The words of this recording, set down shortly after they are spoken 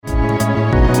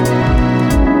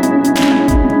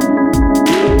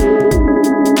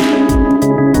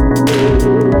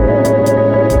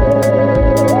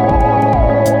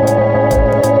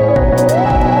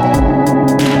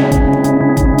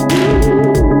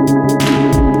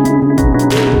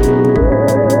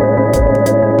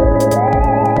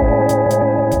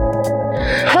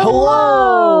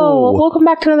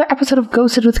back to another episode of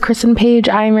Ghosted with Chris and Paige.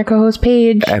 I am your co-host,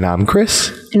 Paige. And I'm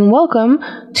Chris. And welcome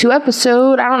to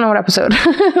episode, I don't know what episode.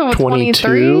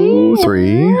 22,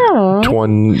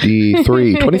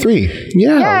 23. Yeah,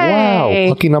 Yay. wow.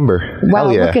 Lucky number. Wow,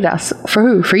 Hell yeah. look at us. For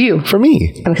who? For you. For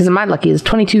me. Because my lucky is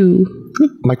 22.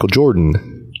 Michael Jordan.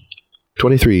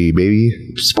 23, baby.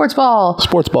 Sports ball.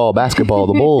 Sports ball, basketball,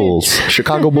 the Bulls.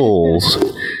 Chicago Bulls.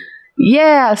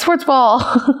 Yeah, sports ball.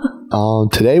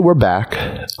 Today we're back.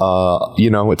 It's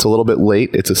a little bit late.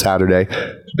 It's a Saturday.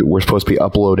 We're supposed to be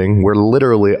uploading. We're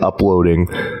literally uploading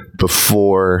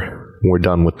before we're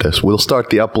done with this. We'll start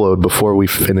the upload before we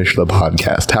finish the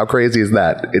podcast. How crazy is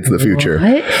that? It's the future.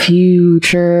 What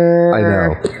future? I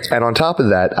know. And on top of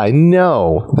that, I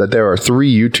know that there are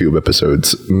 3 YouTube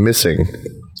episodes missing.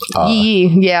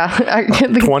 Yeah.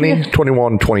 20,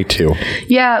 21, 22.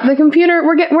 Yeah, the computer,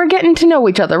 we're getting to know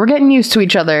each other. We're getting used to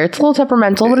each other. It's a little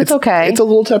temperamental, but it's okay. It's a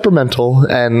little temperamental,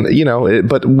 and,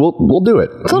 but we'll do it.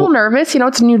 It's a little nervous.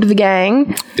 It's new to the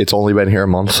gang. It's only been here a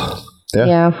month.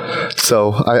 Yeah.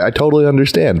 So I totally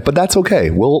understand, but that's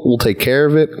okay. We'll take care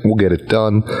of it. We'll get it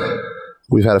done.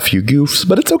 We've had a few goofs,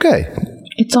 but it's okay.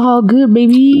 It's all good,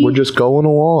 baby. We're just going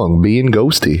along, being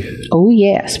ghosty. Oh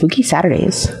yeah, spooky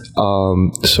Saturdays.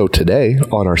 So today,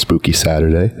 on our spooky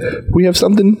Saturday, we have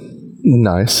something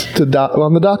nice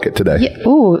on the docket today. Yeah.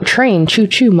 Ooh, train, choo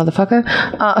choo, motherfucker.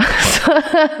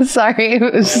 Sorry,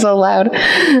 it was so loud.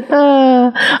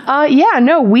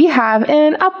 We have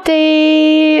an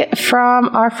update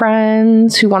from our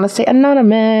friends who want to stay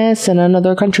anonymous in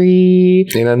another country.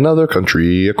 In another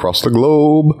country across the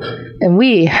globe. And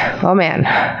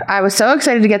I was so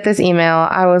excited to get this email.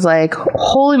 I was like,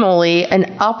 holy moly, an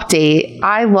update.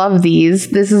 I love these.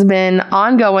 This has been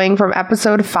ongoing from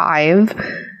episode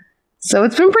 5. So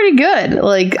it's been pretty good.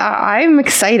 I'm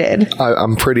excited.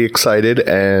 I'm pretty excited,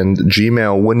 and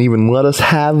Gmail wouldn't even let us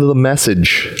have the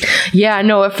message. Yeah,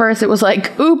 no, at first it was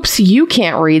like, oops, you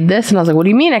can't read this. And I was like, what do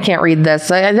you mean I can't read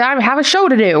this? I have a show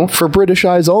to do. For British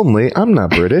eyes only. I'm not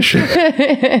British.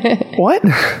 What?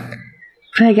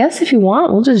 But I guess if you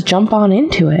want, we'll just jump on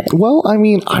into it. Well, I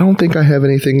don't think I have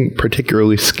anything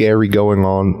particularly scary going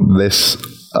on this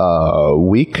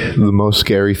week. The most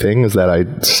scary thing is that I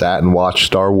sat and watched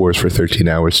Star Wars for 13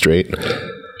 hours straight.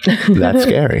 That's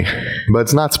scary. But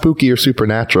it's not spooky or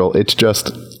supernatural. It's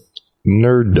just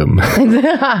nerddom.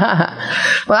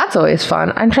 Well, that's always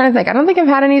fun. I'm trying to think. I don't think I've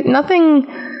had nothing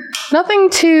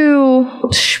too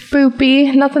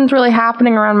spoopy. Nothing's really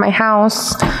happening around my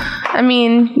house.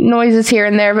 Noises here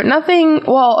and there, but nothing.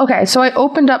 Well, okay, so I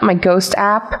opened up my Ghost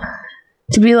app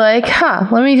to be like,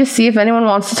 let me just see if anyone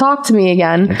wants to talk to me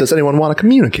again. Does anyone want to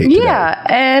communicate today? Yeah,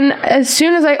 and as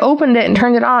soon as I opened it and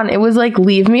turned it on, it was like,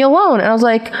 leave me alone. And I was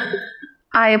like,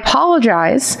 I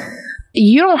apologize.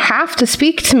 You don't have to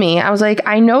speak to me. I was like,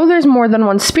 I know there's more than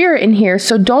one spirit in here,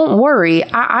 so don't worry.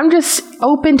 I'm just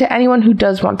open to anyone who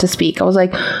does want to speak. I was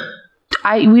like,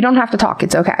 we don't have to talk.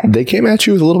 It's okay. They came at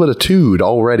you with a little bit of tude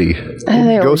already.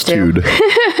 Ghost tude.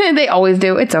 They always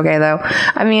do. It's okay though.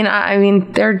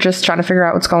 They're just trying to figure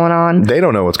out what's going on. They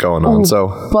don't know what's going on.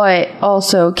 So, but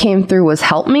also came through was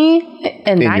help me.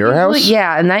 And in your house?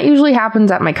 Yeah, and that usually happens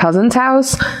at my cousin's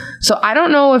house. So I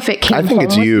don't know if it came. I think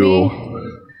it's you. Me.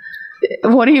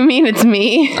 What do you mean it's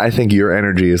me? I think your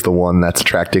energy is the one that's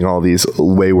attracting all these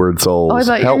wayward souls. Oh, I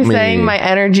thought you were saying my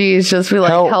energy is just be like,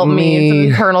 help me. It's an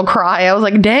internal cry. I was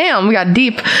like, damn, we got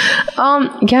deep. I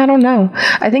don't know.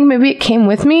 I think maybe it came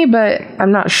with me, but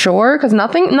I'm not sure because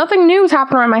nothing new has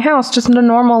happened around my house. Just the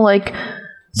normal,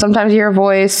 sometimes you hear a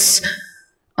voice,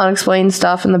 unexplained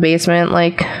stuff in the basement,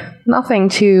 nothing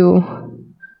too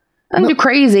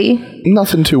crazy.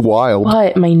 Nothing too wild.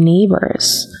 But my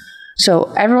neighbors.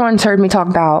 So everyone's heard me talk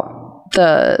about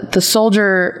the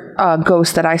soldier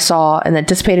ghost that I saw and that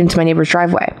dissipated into my neighbor's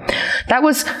driveway. That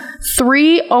was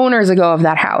 3 owners ago of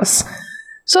that house.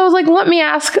 So I was like, let me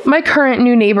ask my current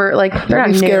new neighbor, let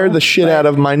me scare the shit out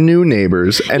of my new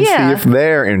neighbors and see if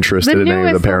they're interested in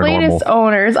any of the paranormal. The latest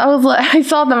owners. I was like, I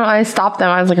saw them, I stopped them.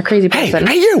 I was like a crazy person.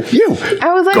 Hey, you.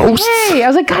 I was like, Ghosts. hey. I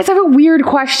was like, guys, I have a weird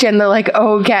question. They're like,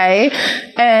 okay.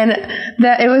 And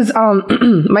that it was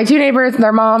my 2 neighbors,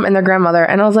 their mom and their grandmother.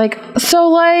 And I was like,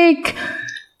 so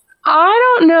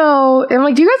I don't know. And I'm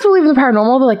like, do you guys believe in the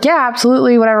paranormal? They're like, yeah,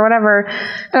 absolutely, whatever.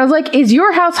 And I was like, is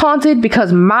your house haunted?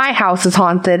 Because my house is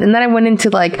haunted. And then I went into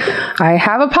I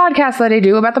have a podcast that I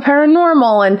do about the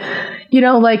paranormal. And,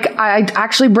 I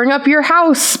actually bring up your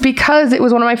house because it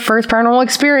was one of my first paranormal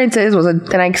experiences.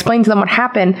 And I explained to them what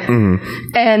happened.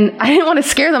 Mm-hmm. And I didn't want to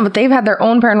scare them, but they've had their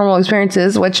own paranormal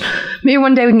experiences, which maybe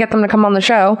one day we can get them to come on the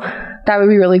show. That would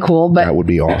be really cool. But that would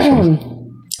be awesome.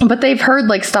 But they've heard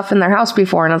stuff in their house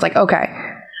before, and I was like, okay.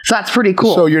 So that's pretty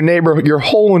cool. So your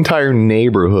whole entire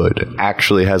neighborhood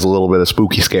actually has a little bit of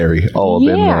spooky scary all up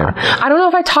in there. I don't know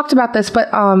if I talked about this, but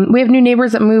we have new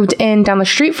neighbors that moved in down the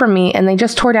street from me, and they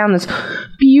just tore down this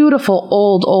beautiful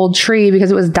old tree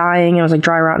because it was dying and it was like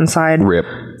dry rot inside. Rip.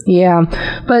 Yeah.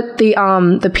 But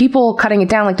the people cutting it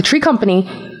down, like the tree company,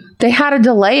 they had to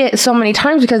delay it so many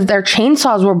times because their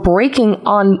chainsaws were breaking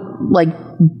on like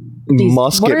these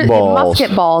musket balls.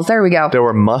 Musket balls. There we go. There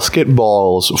were musket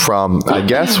balls from, I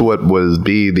guess, what would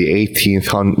be the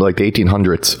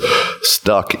 1800s,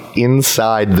 stuck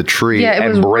inside the tree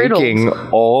and breaking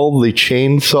all the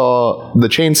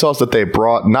chainsaws that they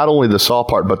brought. Not only the saw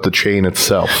part, but the chain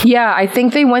itself. Yeah, I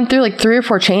think they went through like 3 or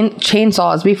 4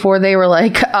 chainsaws before they were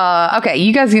like, okay,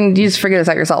 you guys can just figure this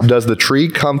out yourself. Does the tree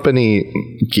company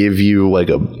give you like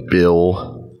a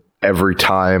bill every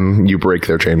time you break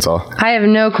their chainsaw? I have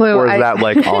no clue. Or is that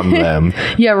like on them?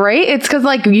 Yeah, right? It's because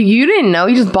like you didn't know.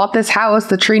 You just bought this house.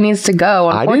 The tree needs to go.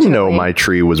 I didn't know my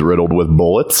tree was riddled with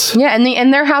bullets. Yeah,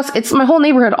 and their house, it's my whole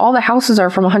neighborhood. All the houses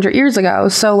are from 100 years ago.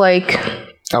 So like...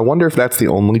 I wonder if that's the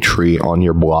only tree on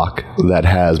your block that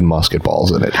has musket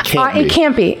balls in it. It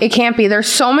can't be. It can't be. There's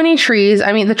so many trees.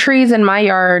 I mean, the trees in my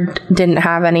yard didn't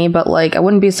have any, but like I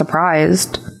wouldn't be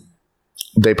surprised.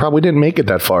 They probably didn't make it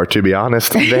that far, to be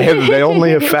honest. They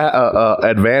only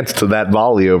advanced to that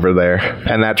volley over there,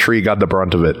 and that tree got the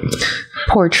brunt of it.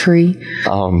 Poor tree.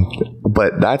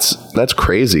 But that's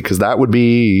crazy, because that would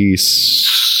be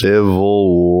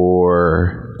Civil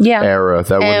War era.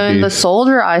 That would be. The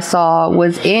soldier I saw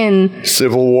was in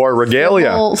Civil War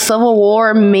regalia. Civil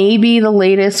War, maybe the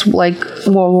latest, like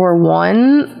World War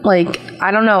One. Like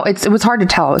I don't know. It was hard to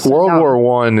tell. World War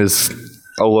One is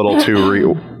a little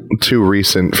too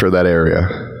recent for that area.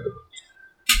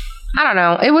 I don't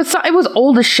know. It was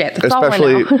old as shit. That's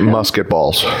especially musket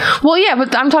balls. Well, yeah,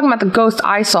 but I'm talking about the ghost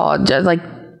I saw. Just like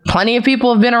plenty of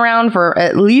people have been around for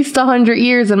at least 100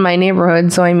 years in my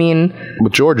neighborhood. So I mean,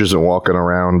 but George isn't walking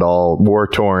around all war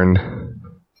torn.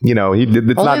 You know, it's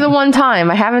only not the one time.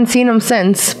 I haven't seen him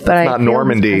since. But it's not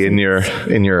Normandy in your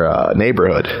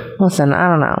neighborhood. Listen, I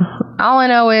don't know. All I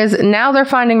know is now they're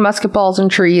finding musket balls in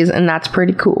trees, and that's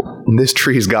pretty cool. This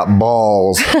tree's got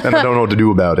balls, and I don't know what to do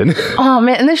about it. Oh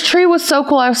man, and this tree was so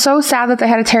cool. I was so sad that they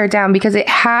had to tear it down because it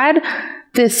had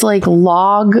this like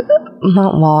not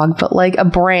log, but like a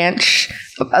branch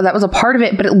that was a part of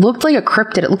it, but it looked like a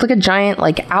cryptid. It looked like a giant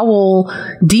like owl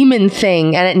demon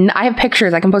thing, and I have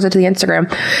pictures. I can post it to the Instagram.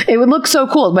 It would look so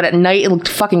cool, but at night it looked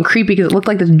fucking creepy because it looked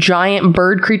like this giant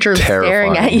bird creature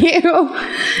staring at you,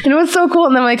 and it was so cool.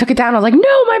 And then when I took it down, I was like,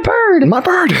 "No, my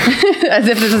bird!" As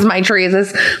if this is my tree.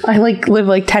 I like live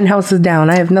like 10 houses down.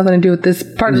 I have nothing to do with this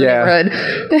part of the neighborhood.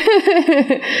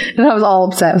 And I was all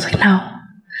upset. I was like, "No."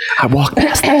 I walked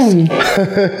past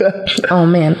this. Oh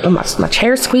man, my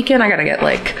chair's squeaking. I gotta get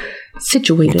like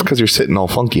situated. Because you're sitting all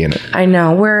funky in it. I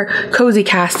know. We're cozy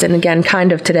casting again,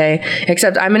 kind of today.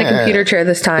 Except I'm in a computer chair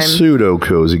this time. Pseudo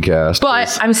cozy cast.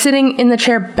 But I'm sitting in the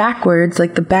chair backwards,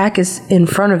 like the back is in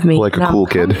front of me. Like a cool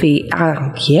kid.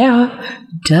 Yeah,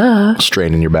 duh.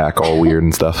 Straining your back all weird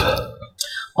and stuff.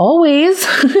 Always.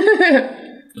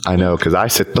 I know, because I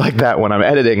sit like that when I'm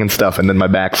editing and stuff, and then my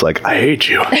back's like, I hate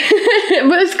you.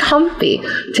 But it's comfy.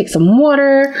 Take some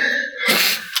water.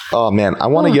 Oh, man. I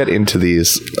want to get into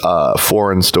these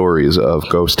foreign stories of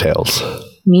ghost tales.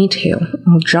 Me too.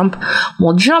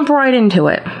 We'll jump right into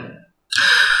it.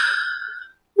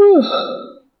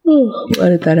 We'll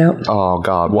edit that out. Oh,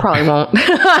 God. Probably won't.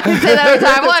 I say that every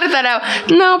time. We'll edit that out.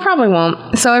 No, probably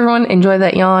won't. So everyone, enjoy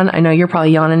that yawn. I know you're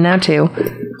probably yawning now, too.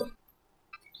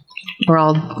 We're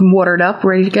all watered up,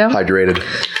 ready to go. Hydrated.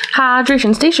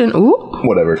 Hydration station. Ooh.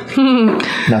 Whatever.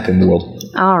 Nothing in the world.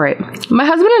 All right. My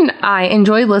husband and I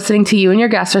enjoyed listening to you and your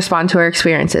guests respond to our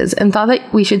experiences and thought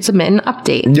that we should submit an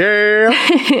update. Yeah.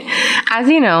 As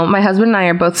you know, my husband and I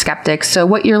are both skeptics, so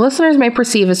what your listeners may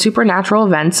perceive as supernatural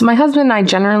events, my husband and I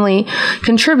generally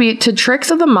contribute to tricks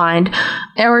of the mind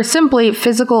or simply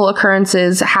physical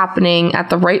occurrences happening at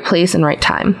the right place and right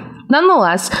time.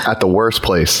 Nonetheless, at the worst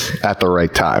place at the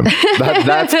right time.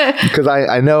 That's because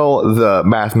I know the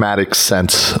mathematics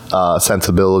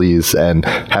sensibilities and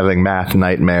having math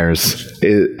nightmares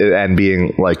and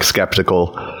being like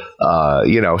skeptical.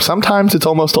 Sometimes it's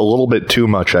almost a little bit too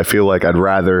much. I feel like I'd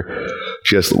rather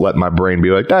just let my brain be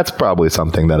like, that's probably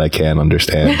something that I can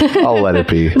understand. I'll let it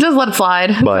be. Just let it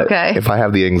slide. But okay. If I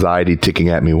have the anxiety ticking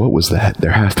at me, what was that?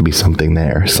 There has to be something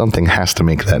there. Something has to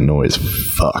make that noise.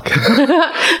 Fuck.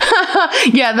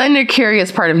 Yeah, then the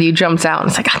curious part of you jumps out and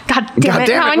it's like, God damn it,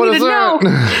 now I need to know.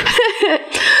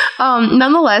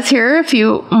 Nonetheless, here are a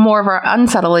few more of our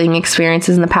unsettling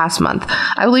experiences in the past month.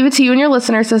 I will leave it to you and your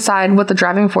listeners to decide what the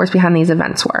driving force behind these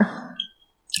events were.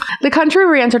 The country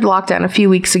re-entered lockdown a few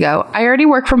weeks ago. I already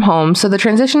work from home, so the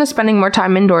transition to spending more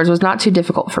time indoors was not too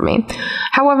difficult for me.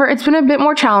 However, it's been a bit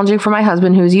more challenging for my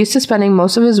husband, who is used to spending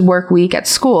most of his work week at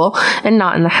school and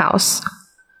not in the house.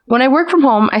 When I work from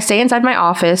home, I stay inside my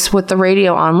office with the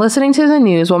radio on, listening to the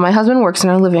news while my husband works in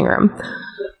our living room.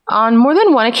 On more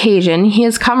than one occasion, he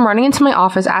has come running into my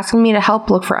office asking me to help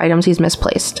look for items he's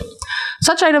misplaced.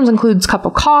 Such items includes cup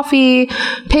of coffee,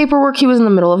 paperwork he was in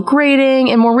the middle of grading,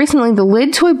 and more recently, the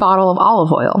lid to a bottle of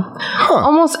olive oil.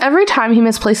 Almost every time he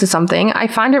misplaces something, I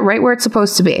find it right where it's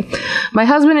supposed to be. My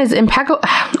husband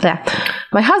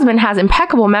has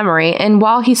impeccable memory, and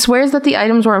while he swears that the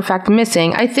items were in fact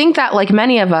missing, I think that, like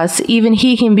many of us, even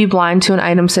he can be blind to an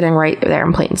item sitting right there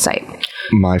in plain sight.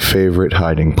 My favorite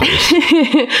hiding place.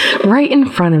 Right in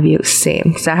front of you. Same,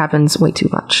 because that happens way too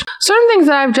much. Certain things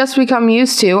that I've just become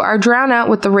used to are drowned out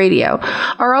with the radio,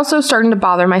 are also starting to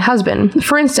bother my husband.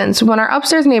 For instance, when our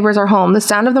upstairs neighbors are home, the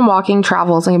sound of them walking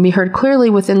travels and can be heard clearly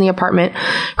within the apartment,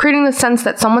 creating the sense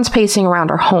that someone's pacing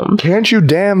around our home. Can't you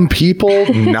damn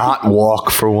people not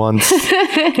walk for once?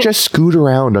 Just scoot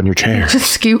around on your chair.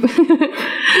 Just scoot.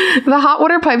 The hot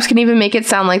water pipes can even make it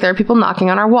sound like there are people knocking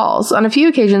on our walls. On a few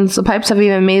occasions, the pipes have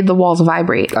even made the walls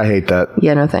vibrate. I hate that.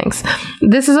 Yeah, no thanks.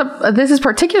 This is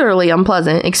particularly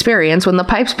unpleasant experience when the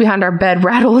pipes behind our bed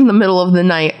rattle in the middle of the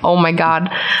night. Oh my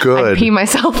god. Good. I pee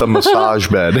myself. The massage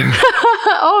bed.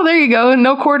 Oh, there you go.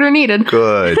 No quarter needed.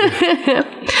 Good.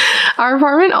 Our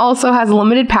apartment also has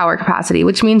limited power capacity,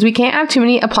 which means we can't have too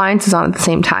many appliances on at the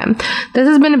same time. This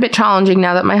has been a bit challenging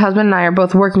now that my husband and I are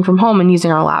both working from home and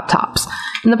using our laptops.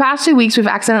 In the past 2 weeks, we've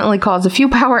accidentally caused a few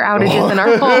power outages in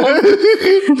our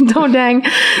home. Don't dang.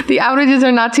 The outages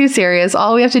are not too serious.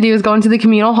 All we have to do is go into the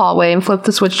communal hallway and flip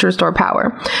the switch to restore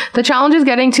power. The challenge is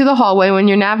getting to the hallway when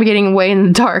you're navigating away in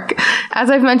the dark.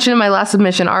 As I've mentioned in my last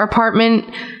submission, our apartment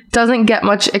doesn't get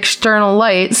much external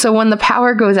light, so when the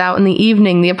power goes out in the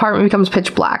evening, the apartment becomes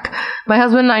pitch black. My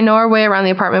husband and I know our way around the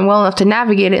apartment well enough to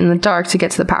navigate it in the dark to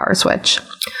get to the power switch.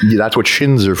 Yeah, that's what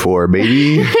shins are for,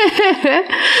 baby.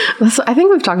 I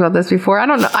think we've talked about this before. I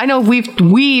don't know. I know we've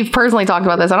personally talked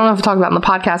about this. I don't know if we talked about it on the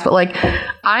podcast, but like,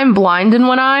 I'm blind in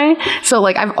one eye, so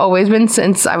like I've always been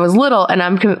since I was little, and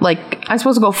I'm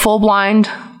supposed to go full blind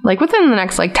like within the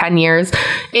next like 10 years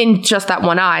in just that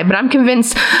one eye. But I'm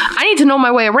convinced I need to know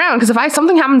my way around, because if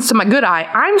something happens to my good eye,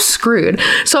 I'm screwed.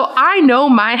 So I know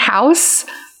my house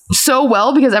so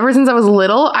well because ever since I was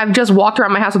little, I've just walked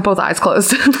around my house with both eyes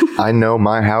closed. I know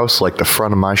my house like the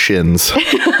front of my shins.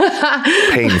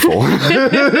 Painful.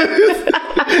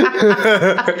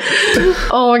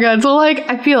 Oh my god. So like,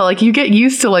 I feel like you get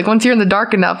used to, like, once you're in the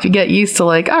dark enough, you get used to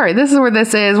like, all right, this is where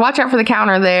this is. Watch out for the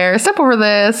counter there. Step over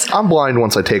this. I'm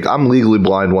legally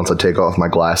blind once I take off my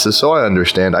glasses, so I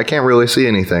understand. I can't really see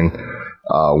anything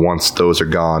once those are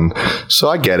gone. So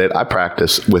I get it. I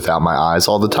practice without my eyes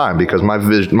all the time because my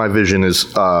vision is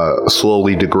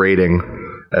slowly degrading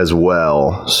as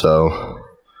well. So,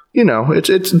 you know,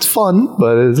 it's fun,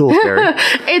 but it's a little scary.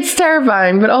 It's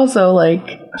terrifying, but also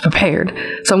like prepared.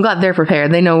 So I'm glad they're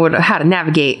prepared. They know how to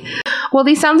navigate. While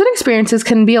these sounds and experiences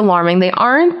can be alarming, they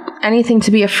aren't anything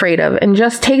to be afraid of and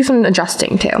just take some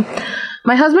adjusting to.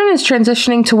 My husband is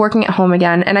transitioning to working at home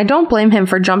again, and I don't blame him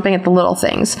for jumping at the little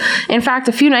things. In fact,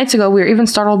 a few nights ago, we were even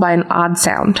startled by an odd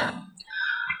sound.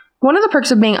 One of the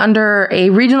perks of being under a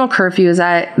regional curfew is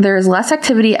that there is less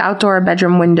activity outside our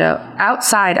bedroom window.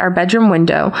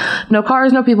 No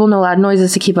cars, no people, no loud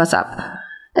noises to keep us up.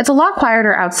 It's a lot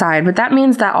quieter outside, but that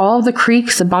means that all of the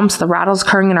creaks, the bumps, the rattles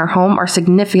occurring in our home are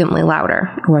significantly louder.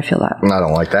 Oh, I feel that. I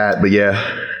don't like that, but yeah.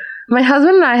 My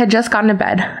husband and I had just gotten to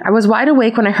bed. I was wide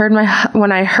awake when I heard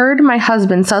my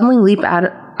husband suddenly leap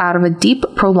out of a deep,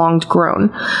 prolonged groan.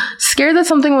 Scared that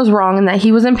something was wrong and that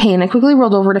he was in pain, I quickly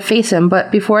rolled over to face him, but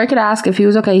before I could ask if he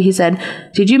was okay, he said,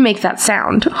 "Did you make that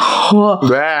sound?"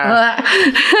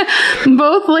 We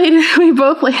both laid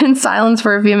in silence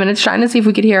for a few minutes, trying to see if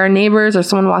we could hear our neighbors or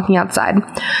someone walking outside.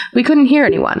 We couldn't hear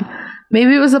anyone.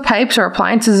 Maybe it was the pipes or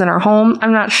appliances in our home.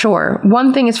 I'm not sure.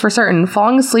 One thing is for certain.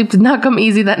 Falling asleep did not come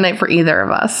easy that night for either of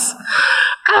us.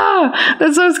 Ah,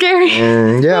 that's so scary.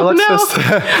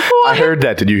 I heard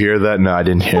that. Did you hear that? No, I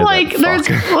didn't hear that. There's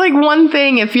like one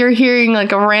thing if you're hearing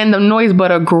like a random noise, but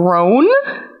a groan?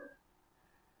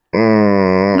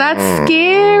 That's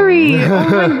scary. Oh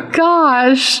my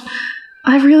gosh.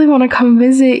 I really want to come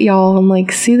visit y'all and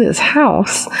like see this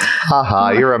house.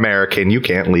 Haha, you're American. You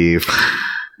can't leave.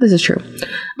 This is true.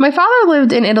 My father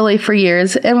lived in Italy for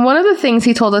years, and one of the things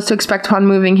he told us to expect upon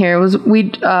moving here was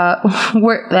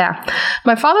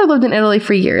My father lived in Italy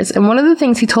for years, and one of the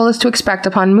things he told us to expect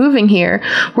upon moving here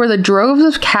were the droves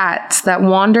of cats that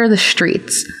wander the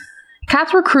streets.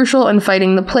 Cats were crucial in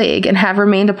fighting the plague and have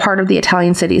remained a part of the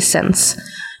Italian cities since.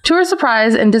 To our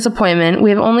surprise and disappointment, we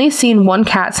have only seen one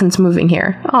cat since moving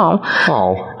here. Oh.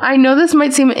 I know this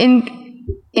might seem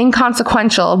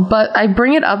inconsequential, but I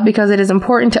bring it up because it is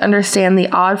important to understand the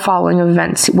odd following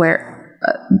events were.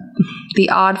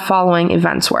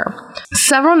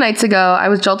 Several nights ago, I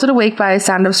was jolted awake by a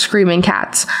sound of screaming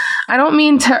cats. I don't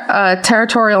mean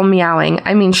territorial meowing.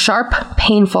 I mean sharp,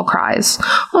 painful cries.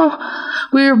 Oh.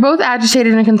 We were both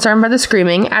agitated and concerned by the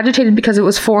screaming, agitated because it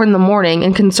was 4 a.m,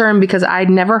 and concerned because I'd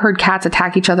never heard cats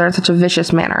attack each other in such a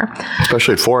vicious manner.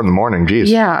 Especially at 4 a.m, geez.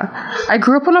 Yeah. I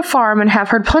grew up on a farm and have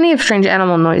heard plenty of strange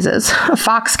animal noises. A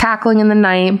fox cackling in the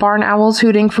night, barn owls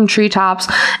hooting from treetops,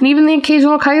 and even the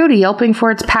occasional coyote yelping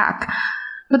for its pack.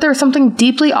 But there was something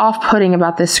deeply off-putting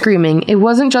about this screaming. It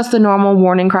wasn't just the normal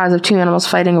warning cries of two animals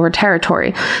fighting over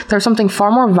territory. There was something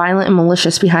far more violent and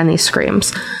malicious behind these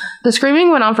screams. The screaming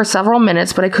went on for several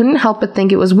minutes, but I couldn't help but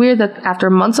think it was weird that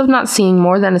after months of not seeing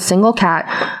more than a single cat,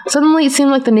 suddenly it seemed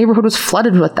like the neighborhood was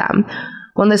flooded with them.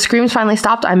 When the screams finally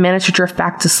stopped, I managed to drift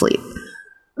back to sleep.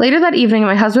 Later that evening,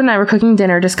 my husband and I were cooking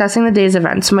dinner, discussing the day's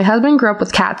events. My husband grew up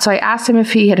with cats, so I asked him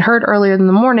if he had heard earlier in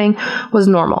the morning was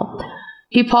normal.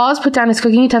 He paused, put down his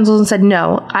cooking utensils, and said,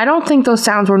 "No, I don't think those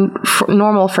sounds were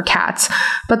normal for cats,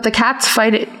 but the cats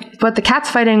fighting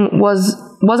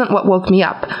wasn't what woke me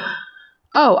up."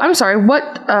 "Oh, I'm sorry,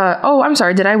 I'm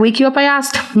sorry, did I wake you up?" I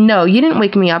asked. "No, you didn't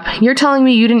wake me up. You're telling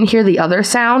me you didn't hear the other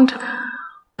sound?"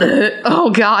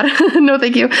 Oh, God. No,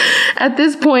 thank you. At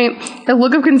this point, a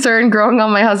look of concern growing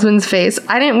on my husband's face.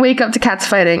 I didn't wake up to cats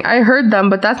fighting. I heard them,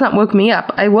 but that's not woke me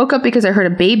up. I woke up because I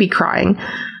heard a baby crying.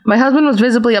 My husband was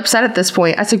visibly upset at this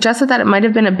point. I suggested that it might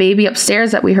have been a baby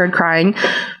upstairs that we heard crying.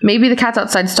 Maybe the cats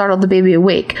outside startled the baby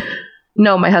awake.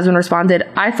 "No," my husband responded.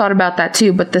 "I thought about that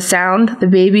too, but the sound, the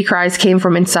baby cries, came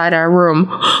from inside our room."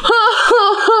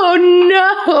 Oh,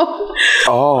 no.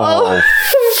 Oh,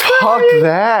 fuck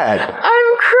that.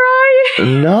 I'm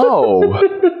crying. No.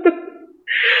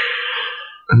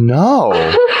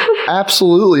 No.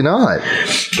 Absolutely not.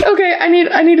 Okay, I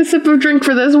need a sip of drink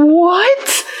for this.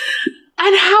 What?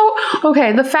 And how?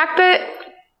 Okay, the fact that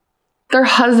their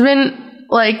husband,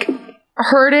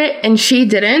 heard it and she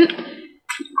didn't.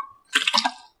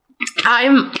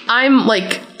 I'm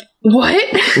like,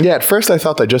 what? Yeah, at first I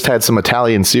thought they just had some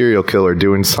Italian serial killer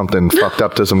doing something fucked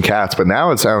up to some cats, but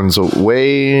now it sounds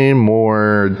way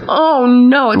more. Oh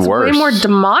no, it's worse. Way more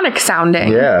demonic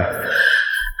sounding. Yeah.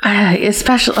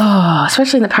 Especially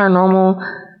in the paranormal,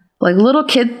 little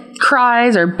kid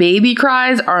cries or baby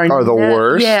cries are the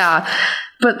worst. Yeah,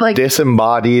 but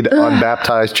disembodied,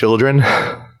 unbaptized children.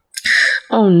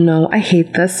 Oh no, I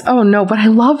hate this. Oh no, but I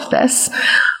love this.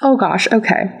 Oh gosh,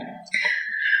 okay.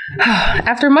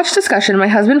 After much discussion, my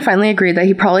husband finally agreed that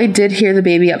he probably did hear the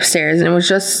baby upstairs, and it was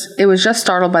just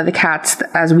startled by the cats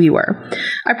as we were.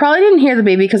 I probably didn't hear the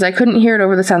baby because I couldn't hear it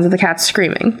over the sounds of the cats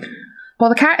screaming. While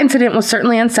the cat incident was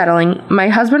certainly unsettling, my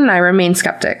husband and I remained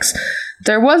skeptics.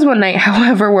 There was one night,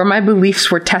 however, where my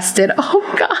beliefs were tested.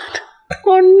 Oh God.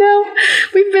 Oh no.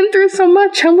 We've been through so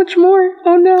much. How much more?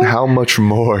 Oh no. How much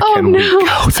more can we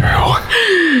go through?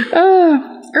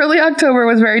 Early October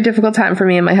was a very difficult time for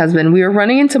me and my husband. We were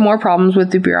running into more problems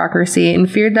with the bureaucracy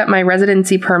and feared that my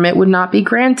residency permit would not be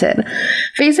granted.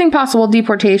 Facing possible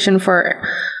deportation,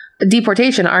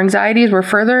 our anxieties were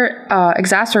further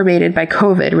exacerbated by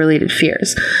COVID-related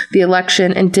fears, the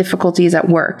election, and difficulties at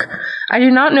work. I do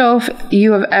not know if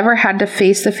you have ever had to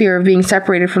face the fear of being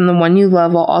separated from the one you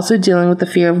love while also dealing with the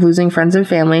fear of losing friends and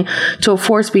family to a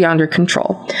force beyond your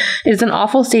control. It is an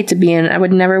awful state to be in. I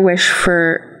would never wish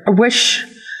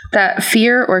that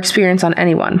fear or experience on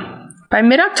anyone. By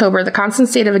mid-October, the constant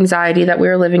state of anxiety that we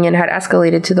were living in had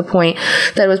escalated to the point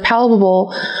that it was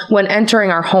palpable when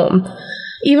entering our home.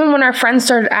 Even when our friends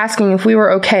started asking if we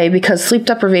were okay because sleep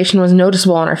deprivation was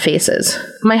noticeable on our faces.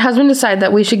 My husband decided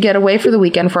that we should get away for the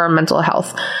weekend for our mental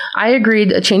health. I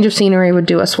agreed a change of scenery would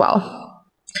do us well.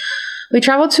 We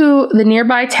traveled to the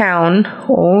nearby town.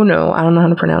 Oh no, I don't know how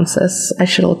to pronounce this. I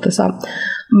should have looked this up.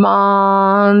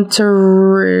 Monterroni?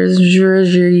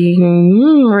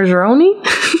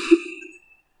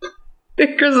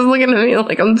 Chris is looking at me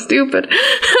like I'm stupid.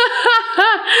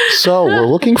 So, we're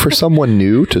looking for someone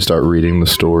new to start reading the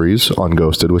stories on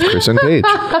Ghosted with Chris and Paige.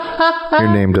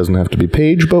 Your name doesn't have to be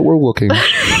Paige, but we're looking.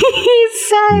 He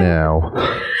said. Now.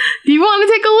 Do you want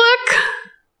to take a look?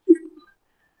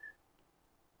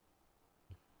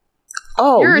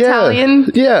 Oh, You're yeah.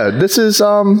 Italian. Yeah, this is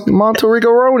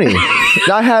Monterroni.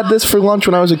 I had this for lunch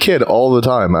when I was a kid all the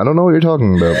time. I don't know what you're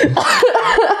talking about.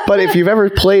 But if you've ever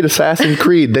played Assassin's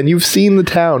Creed, then you've seen the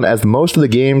town, as most of the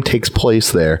game takes place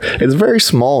there. It's a very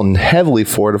small and heavily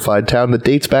fortified town that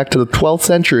dates back to the 12th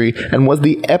century and was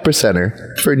the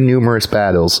epicenter for numerous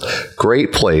battles.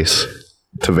 Great place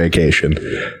to vacation.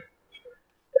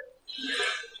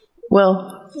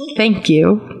 Well, thank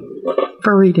you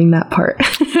for reading that part.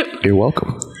 You're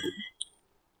welcome.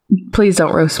 Please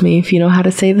don't roast me if you know how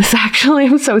to say this, actually.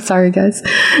 I'm so sorry, guys.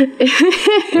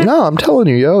 No, I'm telling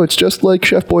you, yo, it's just like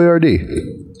Chef Boyardee.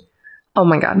 Oh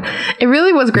my God. It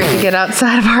really was great to get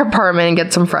outside of our apartment and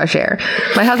get some fresh air.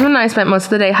 My husband and I spent most of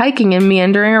the day hiking and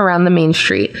meandering around the main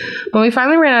street. When we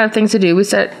finally ran out of things to do, we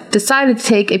decided to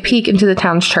take a peek into the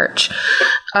town's church.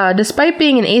 Despite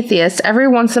being an atheist, every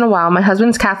once in a while, my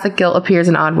husband's Catholic guilt appears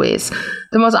in odd ways.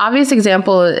 The most obvious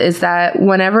example is that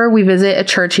whenever we visit a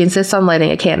church, he insists on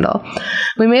lighting a candle.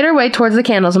 We made our way towards the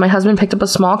candles, and my husband picked up a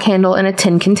small candle in a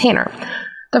tin container.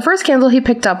 The first candle he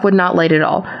picked up would not light at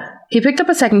all. He picked up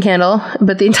a second candle,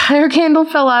 but the entire candle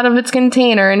fell out of its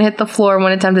container and hit the floor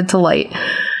when attempted to light.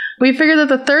 We figured that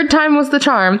the third time was the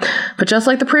charm, but just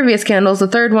like the previous candles, the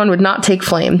third one would not take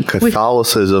flame.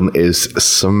 Catholicism is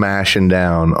smashing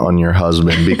down on your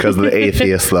husband because the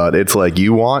atheist thought, it's like,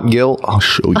 you want guilt? I'll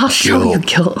show you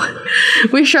guilt.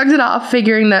 We shrugged it off,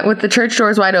 figuring that with the church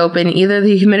doors wide open, either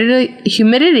the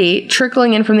humidity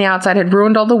trickling in from the outside had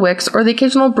ruined all the wicks, or the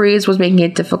occasional breeze was making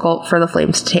it difficult for the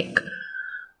flames to take.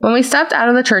 When we stepped out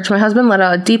of the church, my husband let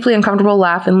out a deeply uncomfortable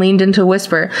laugh and leaned into a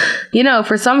whisper. You know,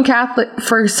 for some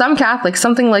Catholics,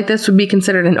 something like this would be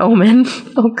considered an omen.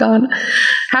 Oh, God.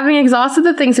 Having exhausted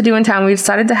the things to do in town, we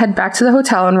decided to head back to the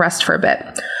hotel and rest for a bit.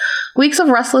 Weeks of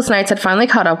restless nights had finally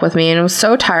caught up with me, and I was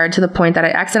so tired to the point that I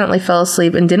accidentally fell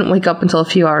asleep and didn't wake up until a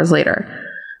few hours later.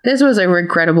 This was a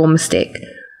regrettable mistake.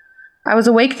 I was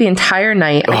awake the entire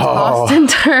night. I tossed and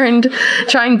turned,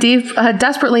 trying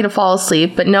desperately to fall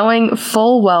asleep, but knowing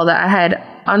full well that I had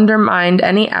undermined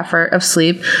any effort of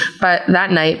sleep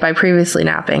that night by previously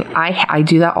napping. I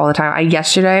do that all the time.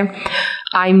 Yesterday,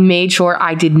 I made sure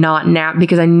I did not nap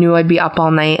because I knew I'd be up all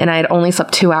night, and I had only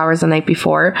slept 2 hours the night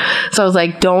before. So I was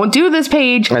like, don't do this,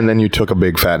 Paige. And then you took a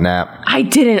big fat nap. I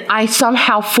didn't. I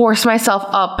somehow forced myself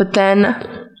up, but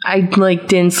then I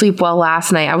didn't sleep well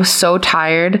last night. I was so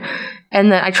tired. And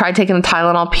then I tried taking the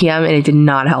Tylenol PM, and it did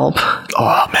not help.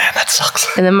 Oh, man, that sucks.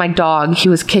 And then my dog, he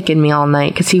was kicking me all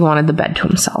night because he wanted the bed to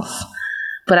himself.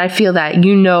 But I feel that,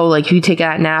 if you take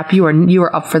that nap, you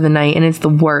are up for the night, and it's the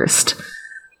worst.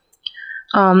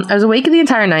 I was awake the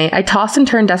entire night. I tossed and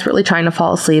turned, desperately trying to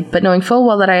fall asleep, but knowing full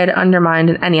well that I had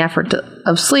undermined any effort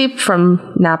of sleep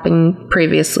from napping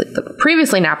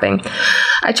previously napping.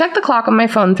 I checked the clock on my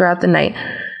phone throughout the night.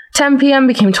 10 p.m.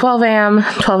 became 12 a.m.,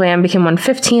 12 a.m. became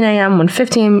 1:15 a.m.,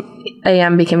 1:15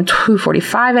 a.m. became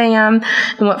 2:45 a.m.,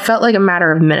 in what felt like a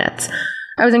matter of minutes.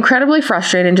 I was incredibly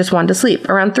frustrated and just wanted to sleep.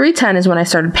 Around 3:10 is when I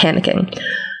started panicking.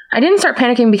 I didn't start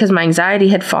panicking because my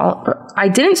anxieties had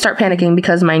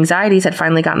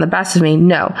finally gotten the best of me.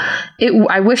 No.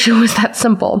 I wish it was that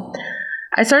simple.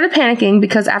 I started panicking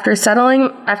because after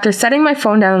setting my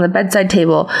phone down on the bedside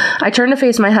table, I turned to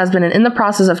face my husband, and in the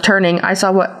process of turning, I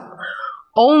saw what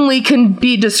only can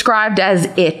be described as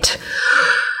it.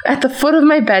 At the foot of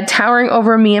my bed, towering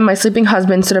over me and my sleeping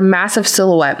husband, stood a massive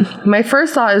silhouette. My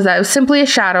first thought is that it was simply a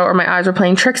shadow, or my eyes were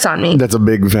playing tricks on me. That's a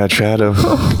big fat shadow.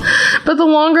 But the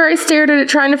longer I stared at it,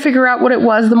 trying to figure out what it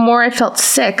was, the more I felt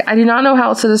sick. I do not know how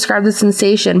else to describe the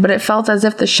sensation, but it felt as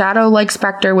if the shadow-like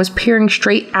specter was peering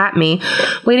straight at me,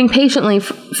 waiting patiently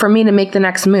for me to make the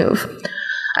next move.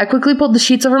 I quickly pulled the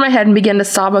sheets over my head and began to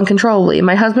sob uncontrollably.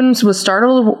 My husband was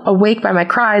startled awake by my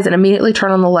cries and immediately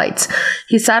turned on the lights.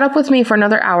 He sat up with me for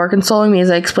another hour, consoling me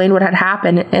as I explained what had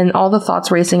happened and all the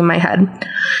thoughts racing in my head.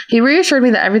 He reassured me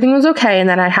that everything was okay and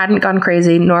that I hadn't gone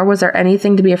crazy, nor was there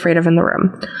anything to be afraid of in the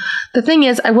room. The thing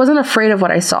is, I wasn't afraid of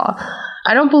what I saw.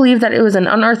 I don't believe that it was an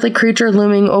unearthly creature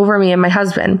looming over me and my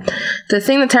husband. The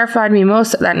thing that terrified me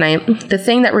most that night, the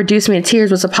thing that reduced me to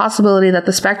tears, was the possibility that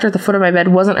the specter at the foot of my bed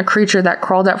wasn't a creature that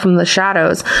crawled out from the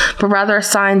shadows, but rather a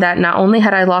sign that not only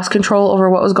had I lost control over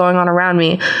what was going on around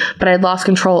me, but I had lost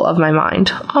control of my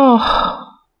mind.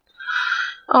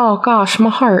 Oh gosh, my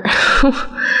heart.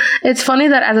 It's funny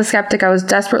that as a skeptic, I was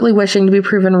desperately wishing to be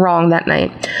proven wrong that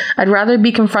night. I'd rather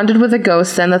be confronted with a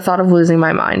ghost than the thought of losing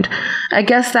my mind. I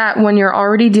guess that when you're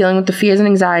already dealing with the fears and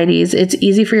anxieties, it's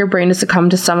easy for your brain to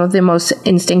succumb to some of the most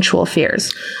instinctual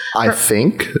fears. I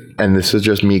think, and this is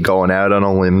just me going out on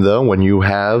a limb though, when you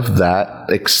have that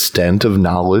extent of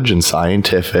knowledge and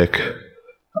scientific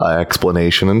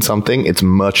explanation in something, it's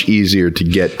much easier to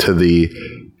get to the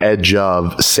edge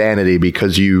of sanity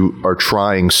because you are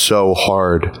trying so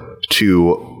hard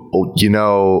to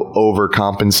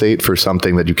overcompensate for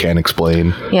something that you can't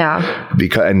explain. Yeah.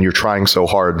 And you're trying so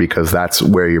hard because that's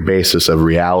where your basis of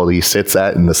reality sits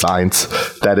at in the science,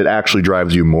 that it actually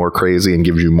drives you more crazy and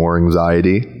gives you more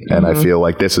anxiety. And I feel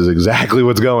like this is exactly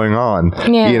what's going on.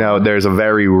 Yeah. There's a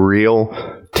very real,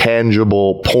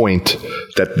 tangible point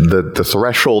that the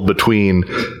threshold between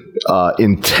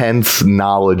intense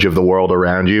knowledge of the world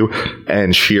around you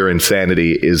and sheer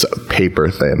insanity is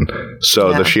paper thin.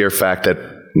 So the sheer fact that,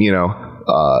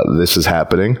 this is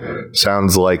happening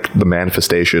sounds like the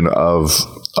manifestation of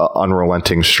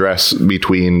unrelenting stress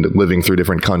between living through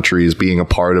different countries, being a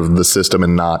part of the system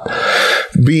and not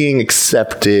being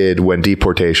accepted when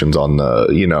deportation's on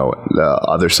the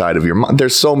other side of your mind.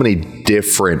 There's so many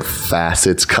different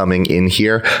facets coming in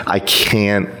here. I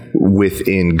can't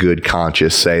within good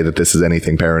conscience say that this is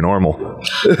anything paranormal.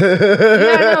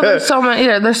 There's so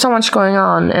much going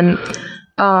on, and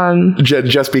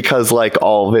just because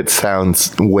all of it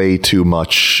sounds way too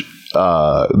much.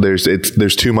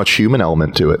 There's too much human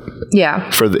element to it.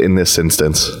 Yeah. In this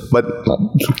instance, but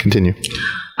continue.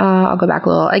 I'll go back a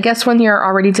little. I guess when you're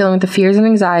already dealing with the fears and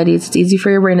anxieties, it's easy for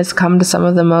your brain to succumb to some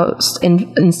of the most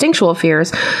instinctual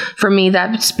fears. For me,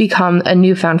 that's become a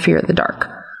newfound fear of the dark.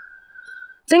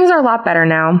 Things are a lot better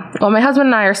now. While my husband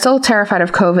and I are still terrified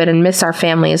of COVID and miss our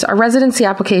families, our residency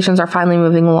applications are finally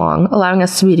moving along, allowing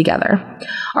us to be together.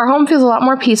 Our home feels a lot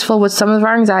more peaceful with some of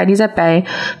our anxieties at bay,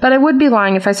 but I would be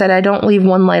lying if I said I don't leave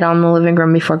one light on in the living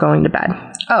room before going to bed.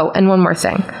 Oh, and one more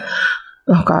thing.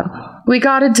 Oh, God. We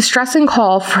got a distressing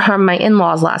call from my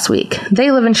in-laws last week.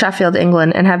 They live in Sheffield,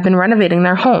 England, and have been renovating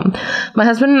their home. My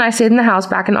husband and I stayed in the house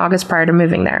back in August prior to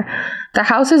moving there. The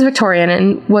house is Victorian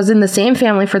and was in the same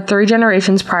family for 3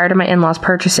 generations prior to my in-laws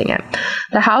purchasing it.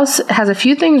 The house has a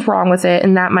few things wrong with it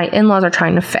and that my in-laws are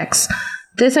trying to fix.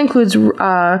 This includes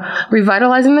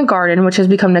revitalizing the garden, which has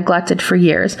become neglected for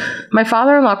years. My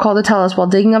father-in-law called to tell us while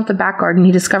digging up the back garden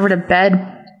he discovered a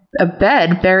bed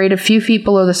buried a few feet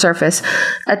below the surface.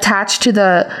 Attached to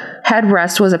the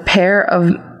headrest was a pair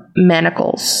of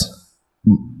manacles.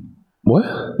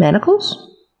 What? Manacles?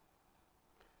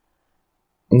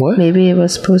 What? Maybe it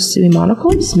was supposed to be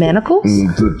monocles? Manacles?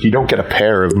 You don't get a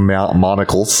pair of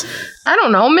monocles. I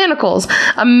don't know. Manacles.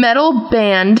 A metal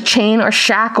band, chain, or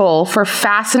shackle for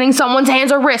fastening someone's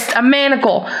hands or wrist. A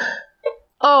manacle.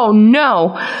 Oh,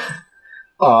 no.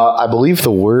 I believe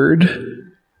the word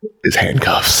is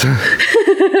handcuffs.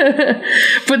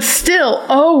 But still,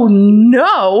 oh,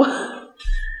 no.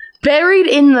 Buried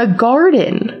in the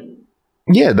garden.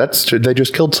 Yeah, that's true. They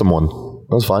just killed someone.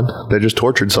 That was fine. They just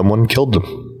tortured someone and killed them.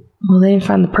 Well, they didn't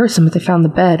find the person, but they found the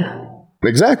bed.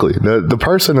 Exactly. The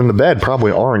person and the bed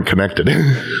probably aren't connected.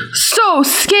 So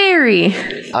scary.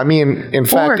 I mean, in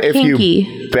fact, if you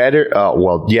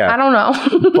yeah. I don't know.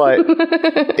 But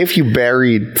if you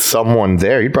buried someone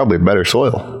there, you'd probably have better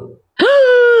soil.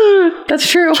 That's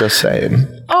true. Just saying.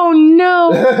 Oh,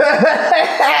 no.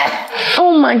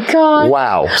 Oh, my God.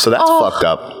 Wow. So that's fucked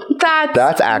up.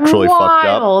 That's actually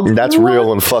wild. fucked up. That's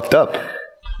real and fucked up.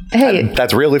 Hey.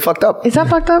 That's really fucked up. Is that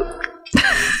fucked up?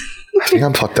 I think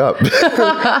I'm fucked up.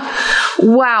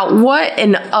 Wow. What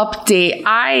an update.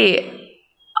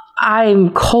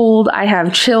 I'm cold. I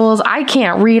have chills. I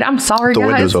can't read. I'm sorry, guys. The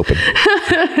window's open.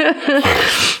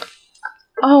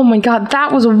 Oh, my God.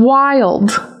 That was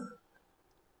wild.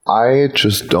 I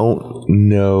just don't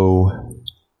know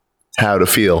how to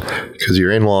feel because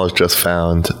your in-laws just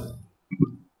found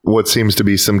what seems to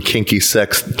be some kinky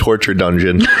sex torture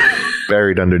dungeon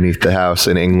buried underneath the house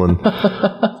in England,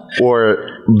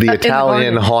 or the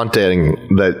Italian haunting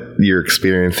that you're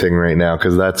experiencing right now,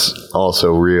 because that's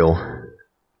also real.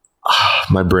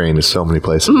 My brain is so many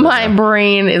places. My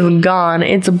brain is gone.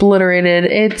 It's obliterated.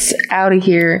 It's out of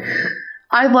here.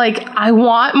 I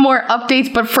want more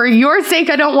updates, but for your sake,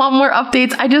 I don't want more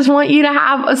updates. I just want you to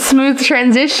have a smooth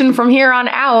transition from here on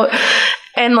out.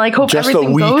 And hope just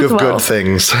everything goes well. Just a week of good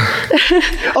things.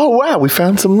 Oh, wow, we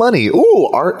found some money. Ooh,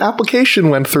 our application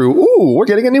went through. Ooh, we're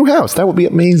getting a new house. That would be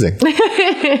amazing.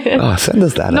 Send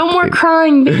us that. No more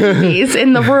crying babies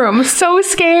in the room. So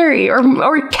scary.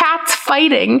 Or cats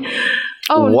fighting.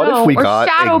 Oh, what no. If we or got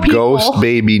shadow a people. ghost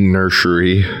baby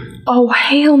nursery? Oh,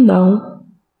 hell no.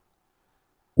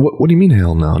 What do you mean,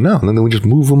 hell no? No, and then we just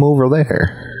move them over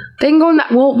there. They can go in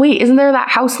that. Well, wait, isn't there that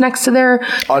house next to their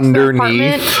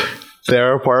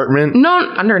their apartment?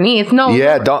 No, underneath. No.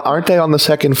 Yeah, aren't they on the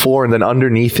second floor? And then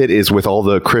underneath it is with all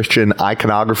the Christian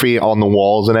iconography on the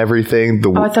walls and everything.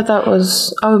 I thought that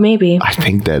was. Oh, maybe. I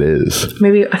think that is.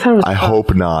 Maybe I thought it was. I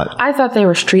hope not. I thought they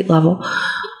were street level.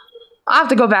 I'll have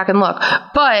to go back and look.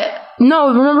 But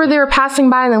no, remember they were passing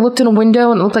by and they looked in a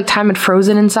window and it looked like time had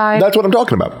frozen inside? That's what I'm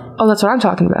talking about. Oh, that's what I'm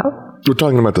talking about. We're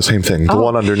talking about the same thing. The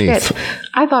one underneath. Shit.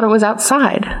 I thought it was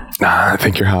outside. Nah, I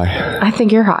think you're high. I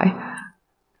think you're high.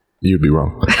 You'd be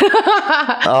wrong.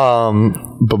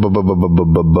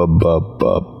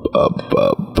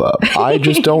 I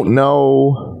just don't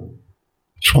know.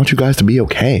 Just want you guys to be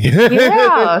okay.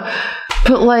 Yeah.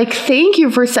 But like, thank you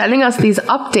for sending us these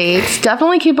updates.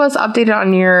 Definitely keep us updated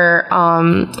on your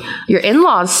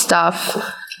in-laws stuff.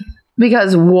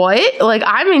 Because what? Like,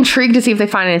 I'm intrigued to see if they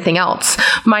find anything else.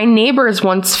 My neighbors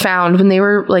once found, when they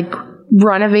were like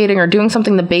renovating or doing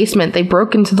something in the basement, they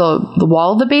broke into the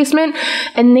wall of the basement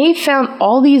and they found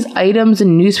all these items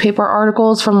and newspaper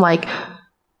articles from like,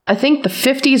 I think the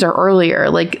 50s or earlier.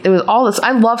 Like, it was all this.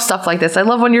 I love stuff like this. I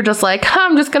love when you're just like,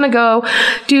 I'm just gonna go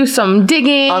do some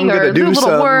digging. I'm gonna do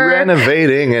some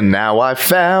renovating, and now I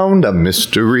found a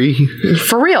mystery.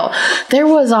 For real. There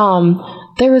was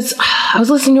I was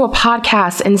listening to a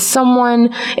podcast and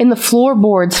someone in the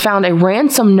floorboards found a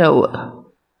ransom note.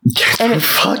 Get the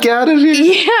fuck out of here.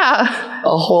 Yeah.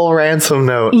 A whole ransom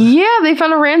note. Yeah, they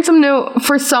found a ransom note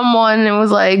for someone and it was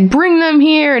like, bring them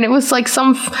here. And it was like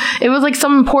some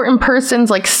important person's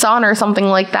like son or something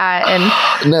like that.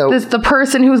 And no. the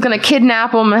person who was going to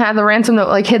kidnap them and had the ransom note,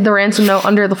 like hid the ransom note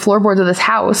under the floorboards of this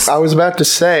house. I was about to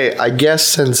say, I guess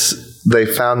since they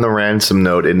found the ransom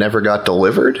note, it never got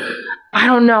delivered? I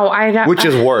don't know. Which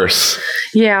is worse.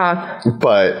 Yeah.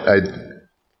 But I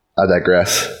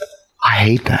digress. I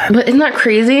hate that. But isn't that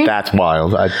crazy? That's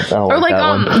wild. I don't or like that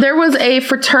one. There was a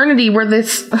fraternity where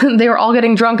they were all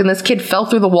getting drunk and this kid fell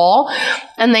through the wall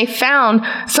and they found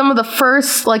some of the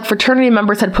first like fraternity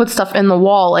members had put stuff in the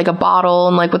wall, like a bottle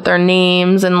and like with their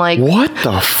names and like. What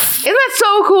the Isn't that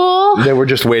so cool? They were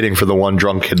just waiting for the one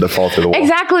drunk kid to fall through the wall.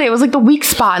 Exactly. It was like the weak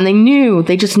spot and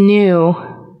they just knew.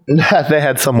 They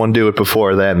had someone do it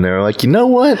before then. They were like, you know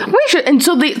what? We should. And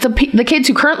so the kids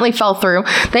who currently fell through,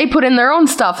 they put in their own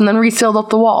stuff and then resealed up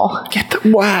the wall.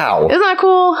 Wow. Isn't that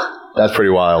cool? That's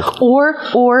pretty wild. Or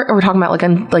we're talking about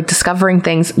like discovering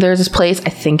things. There's this place, I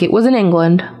think it was in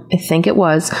England. I think it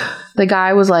was. The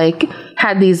guy was like,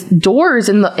 had these doors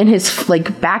in his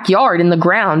like backyard in the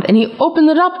ground and he opened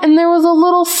it up and there was a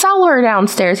little cellar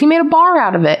downstairs. He made a bar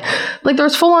out of it. Like there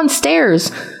was full on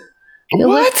stairs.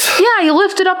 What? Yeah, he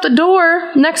lifted up the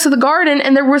door next to the garden,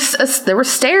 and there were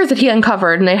stairs that he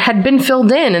uncovered, and they had been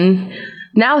filled in, and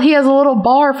now he has a little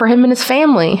bar for him and his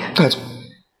family. That's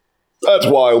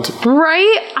wild.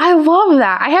 Right? I love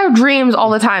that. I have dreams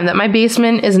all the time that my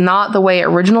basement is not the way it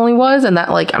originally was, and that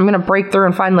like I'm gonna break through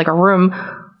and find like a room.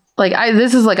 Like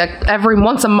this is like every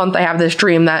once a month I have this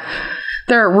dream that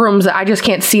there are rooms that I just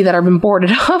can't see that have been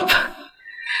boarded up.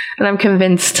 And I'm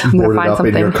convinced I'm going to find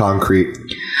something. In your concrete.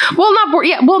 Well, not board.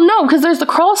 Yeah, well, no, because there's the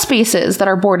crawl spaces that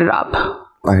are boarded up.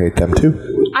 I hate them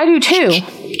too. I do too.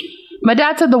 My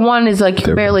dad said the one is like you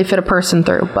can barely fit a person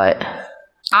through, but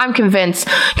I'm convinced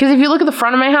because if you look at the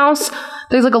front of my house,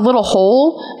 there's like a little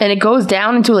hole and it goes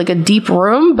down into like a deep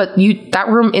room, but that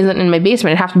room isn't in my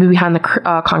basement. It has to be behind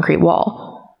the concrete wall.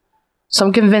 So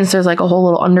I'm convinced there's like a whole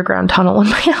little underground tunnel in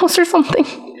my house or something.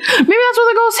 Maybe that's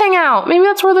where the ghosts hang out. Maybe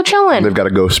that's where they're chilling. They've got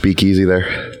a ghost speakeasy there.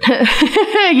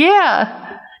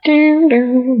 Yeah.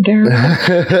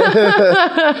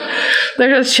 They're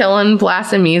just chilling,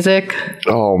 blasting music.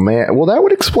 Oh, man. Well, that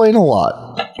would explain a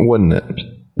lot, wouldn't it?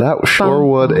 That sure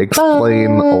would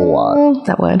explain a lot.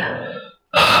 That would.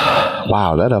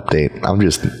 Wow, that update. I'm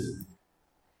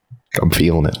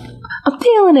feeling it. I'm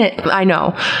feeling it. I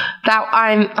know that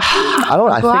I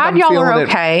think I'm y'all are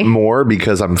okay. More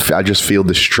because I just feel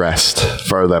distressed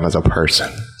for them as a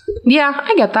person. Yeah,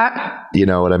 I get that. You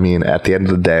know what I mean? At the end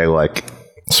of the day, like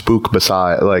spook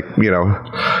beside, like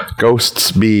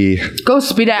ghosts be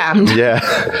damned. Yeah.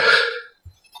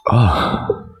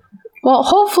 Oh. Well,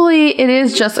 hopefully it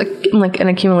is just an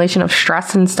accumulation of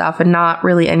stress and stuff and not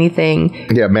really anything.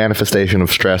 Yeah, manifestation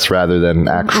of stress rather than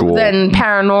actual... Than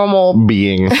paranormal...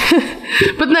 being.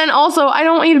 But then also, I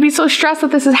don't want you to be so stressed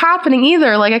that this is happening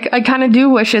either. Like, I kind of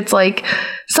do wish it's like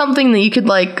something that you could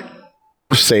like...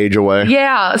 Sage away.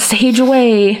 Yeah, sage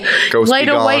away. Ghost light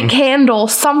a white candle,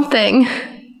 something.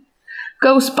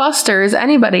 Ghostbusters,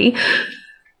 anybody.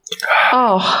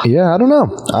 Oh. Yeah, I don't know.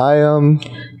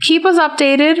 Keep us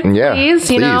updated, please,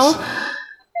 you know.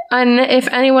 And if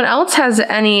anyone else has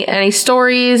any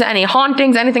stories, any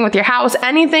hauntings, anything with your house,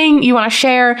 anything you want to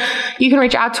share, you can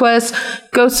reach out to us,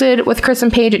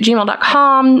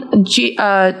 ghostedwithchrisandpaige@gmail.com,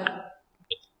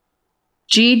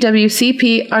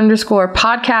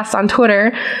 GWCP_podcast on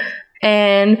Twitter.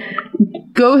 And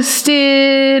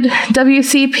Ghosted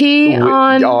WCP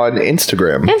on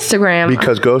Instagram.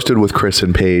 Because Ghosted with Chris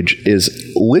and Paige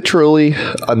is literally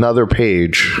another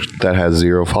page that has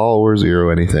 0 followers, 0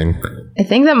 anything. I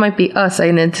think that might be us,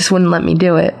 and it just wouldn't let me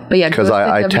do it. But yeah, because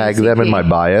I tagged them in my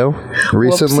bio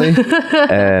recently,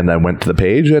 and I went to the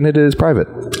page, and it is private.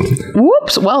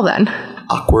 Whoops. Well then.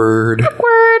 Awkward.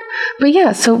 But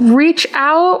yeah, so reach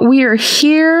out. We are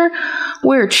here.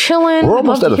 We're chilling. We're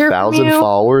almost at 1,000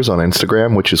 followers on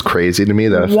Instagram, which is crazy to me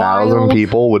that 1,000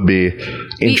 people would be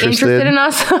interested in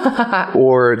us.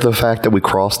 Or the fact that we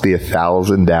crossed the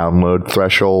 1,000 download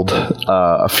threshold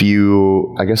a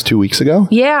few, I guess, 2 weeks ago.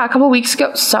 Yeah, a couple weeks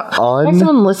ago. So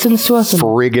someone listens to us.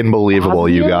 Friggin' believable,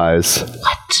 you guys.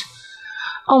 What?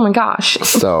 Oh my gosh.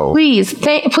 So please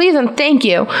and thank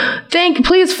you.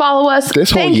 Please follow us.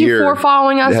 Thank you for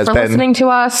following us, for listening to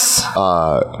us.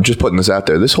 Just putting this out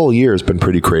there. This whole year has been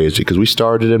pretty crazy because we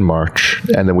started in March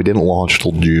and then we didn't launch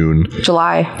till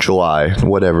July,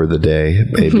 whatever the day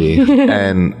may be.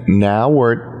 And now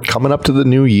we're coming up to the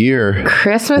new year.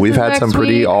 Christmas. We've had some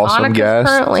pretty awesome guests.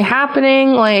 Currently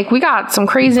happening. Like we got some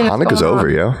craziness. Hanukkah's over,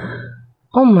 yo.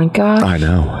 Oh my god. I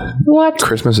know. What?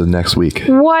 Christmas is next week.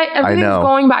 What? Everything's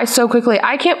going by so quickly.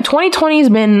 2020's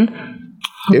been...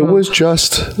 It was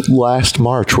just last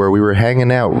March where we were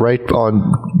hanging out right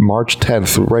on March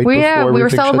 10th, before we were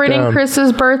celebrating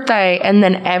Chris's birthday, and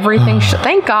then everything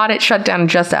thank God it shut down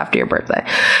just after your birthday.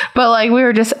 But like we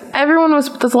were just... Everyone was...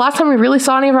 That's the last time we really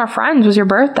saw any of our friends was your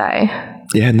birthday.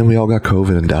 Yeah, and then we all got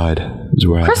COVID and died.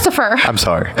 Christopher. I'm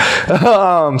sorry.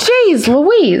 Jeez,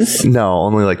 Louise. No,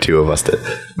 only like 2 of us did.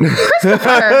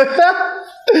 Christopher.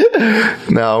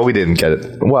 No, we didn't get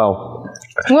it. Well,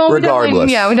 regardless.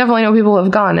 We definitely know people who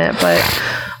have gotten it, but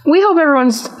we hope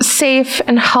everyone's safe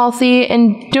and healthy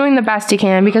and doing the best you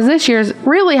can because this year's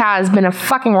really has been a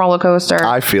fucking roller coaster.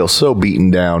 I feel so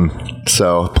beaten down.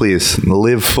 So please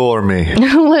live for me.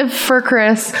 Live for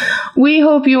Chris. We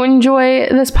hope you enjoy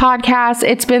this podcast.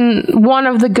 It's been one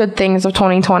of the good things of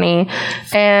 2020.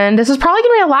 And this is probably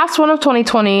going to be our last one of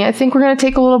 2020. I think we're going to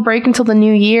take a little break until the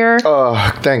new year.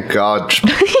 Oh, thank God.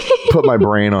 Put my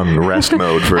brain on rest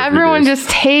mode for everyone. Just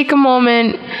take a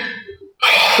moment.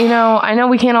 You know, I know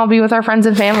we can't all be with our friends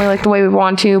and family like the way we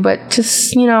want to, but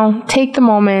just, take the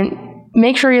moment.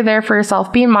 Make sure you're there for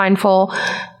yourself. Be mindful.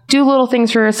 Do little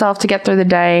things for yourself to get through the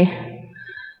day.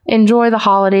 Enjoy the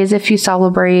holidays if you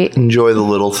celebrate. Enjoy the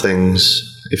little things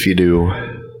if you do.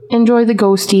 Enjoy the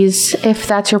ghosties if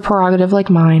that's your prerogative like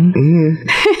mine.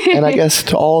 Mm-hmm. And I guess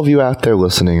to all of you out there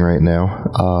listening right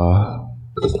now,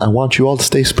 I want you all to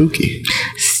stay spooky.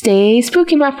 Stay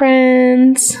spooky, my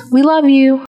friends. We love you.